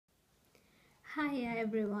Hi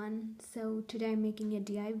everyone. So today I'm making a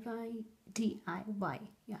DIY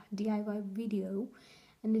video,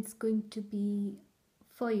 and it's going to be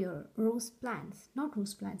for your rose plants, not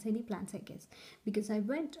rose plants, any plants I guess, because I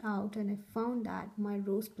went out and I found that my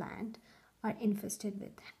rose plant are infested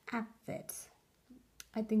with aphids.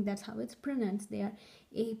 I think that's how it's pronounced. They are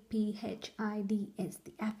Aphids,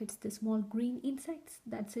 the aphids, the small green insects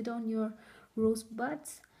that sit on your rose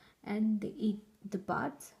buds and they eat the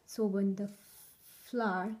buds. So when the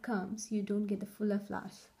flower comes, you don't get the fuller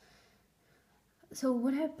flowers. So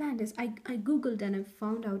what I planned is I googled and I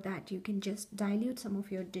found out that you can just dilute some of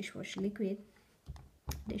your dishwash liquid.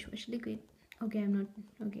 Okay, I'm not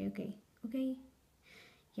okay.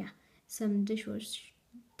 Yeah, some dishwash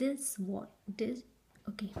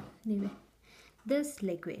okay, anyway, this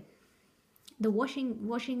liquid, the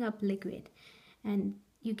washing up liquid, and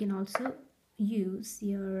you can also use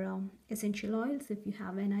your essential oils if you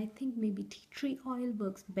have, and I think maybe tea tree oil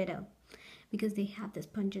works better because they have this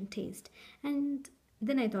pungent taste. And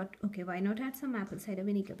then I thought, okay, why not add some apple cider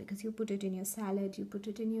vinegar, because you put it in your salad, you put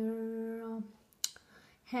it in your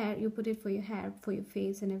hair, you put it for your hair, for your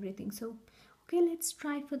face and everything. So okay, let's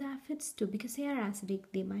try for the aphids too, because they are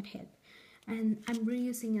acidic, they might help. And I'm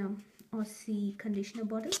reusing a Aussie conditioner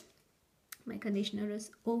bottle. My conditioner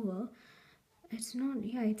is over. It's not,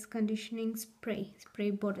 yeah, it's conditioning spray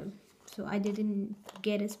bottle. So I didn't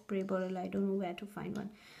get a spray bottle. I don't know where to find one.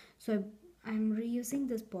 So I'm reusing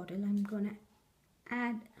this bottle. I'm gonna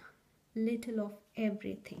add little of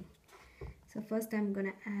everything. So first I'm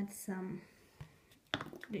gonna add some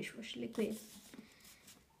dishwash liquid.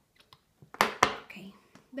 Okay,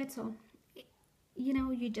 that's all. You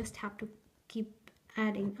know, you just have to keep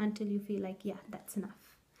adding until you feel like, yeah, that's enough.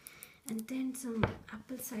 And then some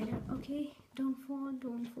apple cider. Okay, don't fall.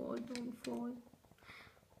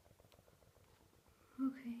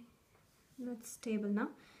 Okay, that's stable now.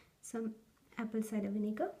 Some apple cider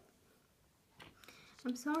vinegar.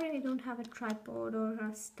 I'm sorry I don't have a tripod or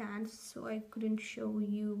a stand, so I couldn't show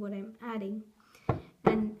you what I'm adding.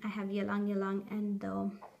 And I have ylang ylang and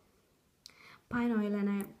the pine oil, and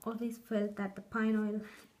I always felt that the pine oil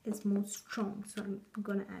is more strong, so I'm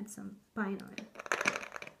gonna add some pine oil.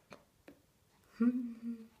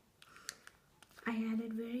 I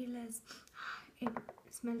added very less. It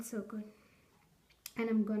smells so good. And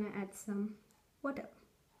I'm gonna add some water,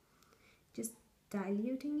 just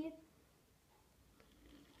diluting it.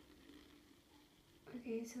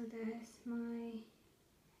 Okay, so there's my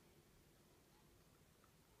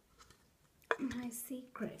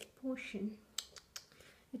secret potion.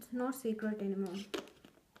 It's not secret anymore.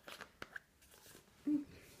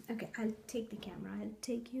 Okay, I'll take the camera. I'll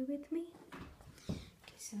take you with me.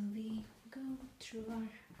 Okay, so we go through our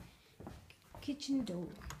kitchen door,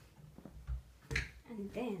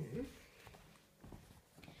 and then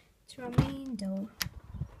through our main door,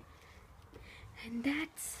 and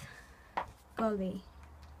that's Galway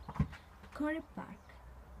Corrie Park.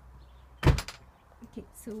 Okay,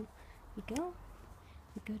 so we go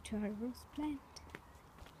to our rose plant.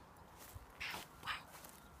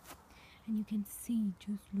 And you can see,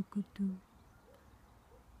 just look at the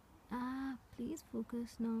please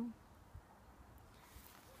focus now.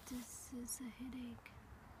 This is a headache.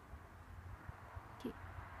 Okay,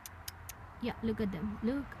 yeah, look at them.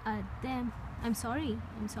 I'm sorry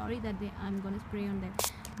that I'm gonna spray on them,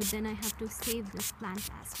 but then I have to save this plant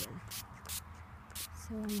as well,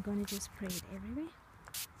 so I'm gonna just spray it everywhere.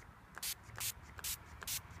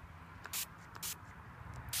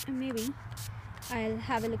 And maybe I'll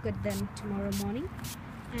have a look at them tomorrow morning,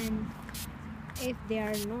 and if they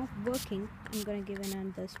are not working, I'm gonna give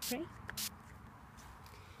another spray,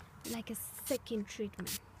 like a second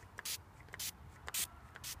treatment.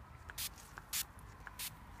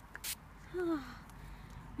 Oh,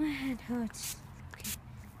 my head hurts. Okay,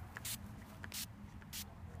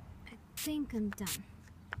 I think I'm done,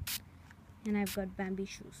 and I've got bamboo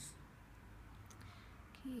shoes.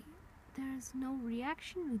 Okay, there's no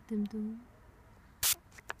reaction with them though.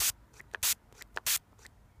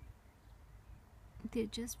 They're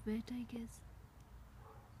just wet, I guess.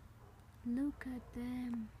 Look at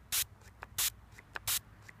them.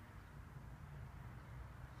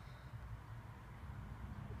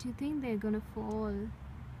 Do you think they're gonna fall?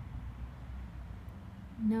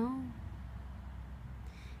 No.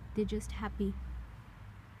 They're just happy.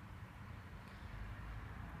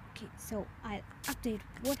 Okay, so I'll update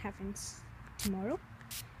what happens tomorrow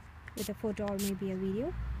with a photo or maybe a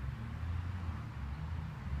video.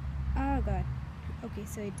 Oh god. Okay,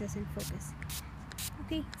 so it doesn't focus.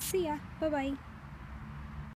 Okay, see ya. Bye bye.